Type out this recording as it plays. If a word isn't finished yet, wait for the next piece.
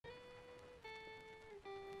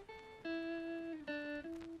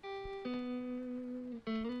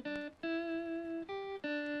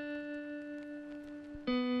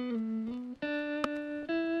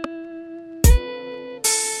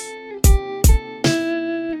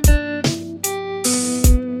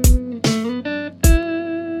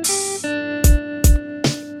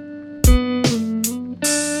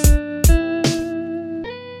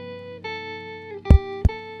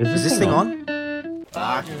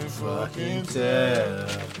can fucking tell.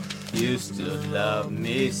 You still love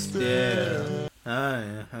me still.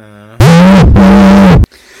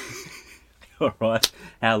 Alright,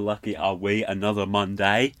 how lucky are we? Another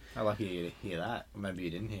Monday. How lucky are you to hear that? Or maybe you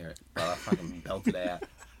didn't hear it, but I fucking belted out.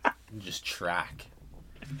 Just track.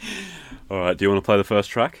 Alright, do you want to play the first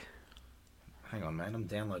track? Hang on, man. I'm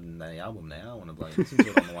downloading the album now. I want to bloody listen to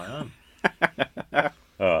it on the way home.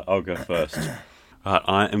 Alright, I'll go first. Alright,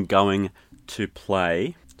 I am going to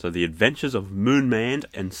play The Adventures of Moonman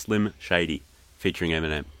and Slim Shady, featuring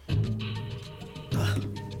Eminem.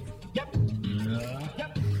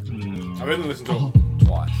 I've only listened to it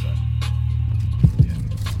twice, so.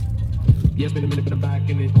 Yeah, been a minute, been back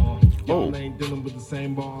in it. Y'all ain't dealing with the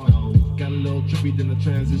same bar. Got a little trippy than the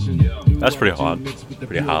transition. That's pretty hard.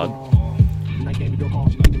 Pretty hard.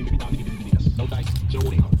 No dice,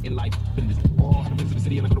 Jody, in life, been this. Oh, I've been to the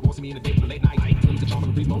city and I could have walked me in the day for the late night. The charm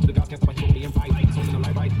and the breeze, most of the guys can't stop my invite. Something in the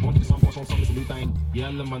light, right? Want to do something, show something, it's a new thing. Yeah,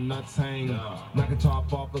 let my nuts hang. Knock a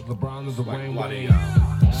top off like LeBron is a Wayne Wayne.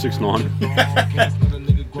 6'9".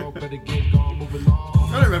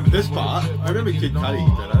 I don't remember this part. I remember Kid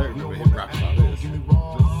Cudi, but I don't remember him rapping like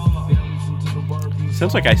this.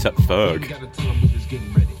 Sounds like A$AP Ferg.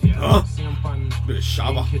 Huh? Bit of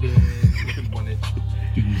shabba.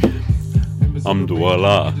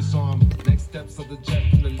 Amdwala.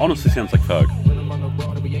 Honestly sounds like Ferg.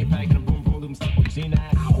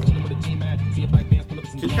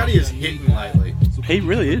 Kid Cudi is hitting lately. He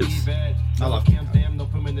really is. I love Kid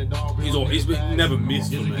Cudi. He's never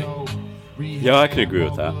missed for me. Yeah, I can agree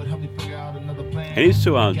with that. He needs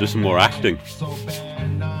to do some more acting.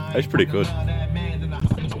 He's pretty good.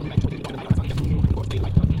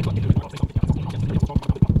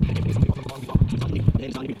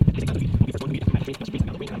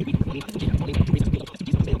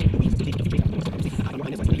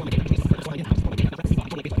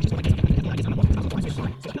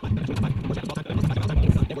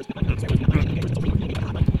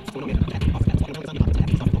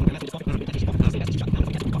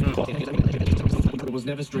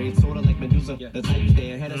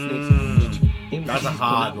 That's a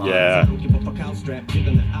hard line. Yeah.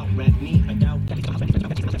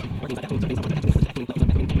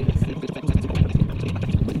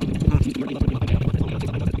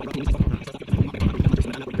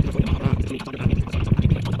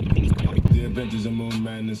 The Adventures of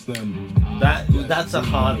Moonman and Slim. That's a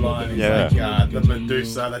hard line. It's Yeah. like the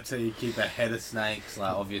Medusa, that's how you keep a head of snakes.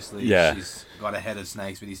 Like, obviously, Yeah. she's got a head of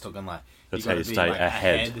snakes, but he's talking like... That's gotta how you be, stay like,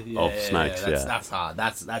 ahead of snakes, yeah. That's hard.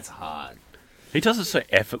 That's hard. He does it so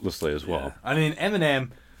effortlessly as well. I mean,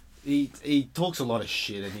 Eminem, he talks a lot of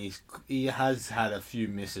shit, and he has had a few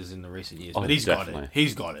misses in the recent years, Oh, but he's definitely. got it.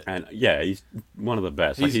 He's got it. And yeah, he's one of the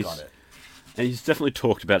best. He's got it. And he's definitely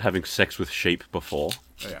talked about having sex with sheep before.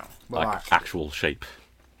 Yeah. Like actual sheep.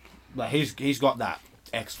 Like he's got that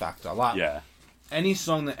X factor. Like, Yeah. any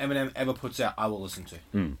song that Eminem ever puts out, I will listen to.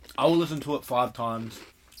 Mm. I will listen to it 5 times,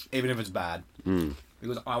 even if it's bad, Mm.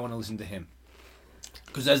 because I want to listen to him.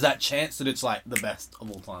 Because there's that chance that it's like the best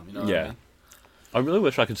of all time. You know what I mean? I really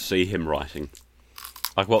wish I could see him writing.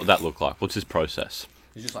 Like, what would that look like? What's his process?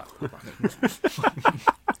 He's just like,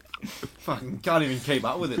 fucking can't even keep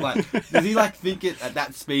up with it. Like, does he like think it at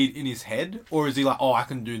that speed in his head, or is he like, oh, I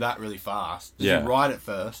can do that really fast? Does Yeah. he write it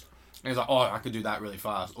first, and he's like, oh, I could do that really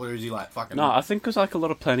fast, or is he like fucking? No, I think because like a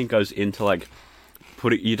lot of planning goes into like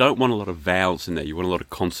you don't want a lot of vowels in there. You want a lot of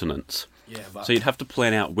consonants. Yeah, but So you'd have to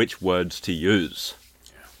plan out which words to use.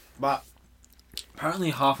 but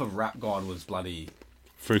apparently half of Rap God was bloody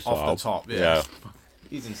Freestyle. off the top. Yeah.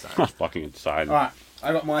 He's insane. That's fucking insane. Alright,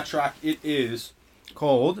 I got my track. It is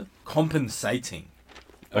called Compensating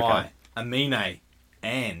by Amine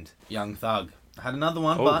and Young Thug. I had another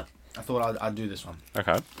one, Oh. but I thought I'd do this one.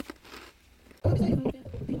 Okay.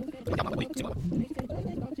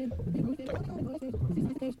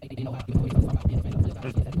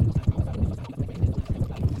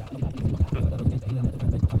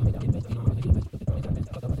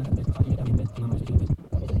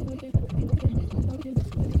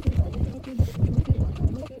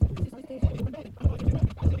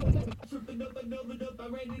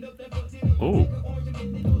 Oh.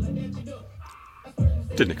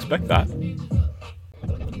 Didn't expect that.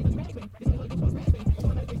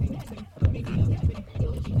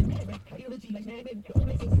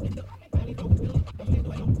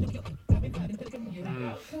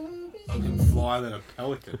 Fly than a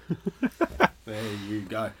pelican. There you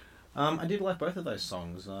go. I did like both of those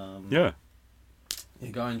songs. Yeah.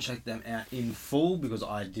 You go and check them out in full because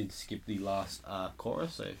I did skip the last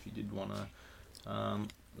chorus. So if you did want to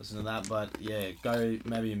listen to that, but yeah, go.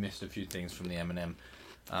 Maybe you missed a few things from the Eminem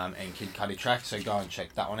and Kid Cudi track, so go and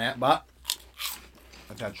check that one out. But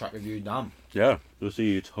that's our track review done. Yeah, we'll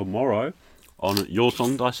see you tomorrow on Your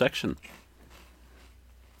Song Dissection.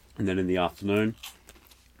 And then in the afternoon,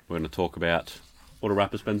 we're going to talk about what a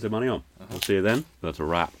rapper spends their money on. We'll see you then. That's a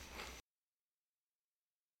wrap.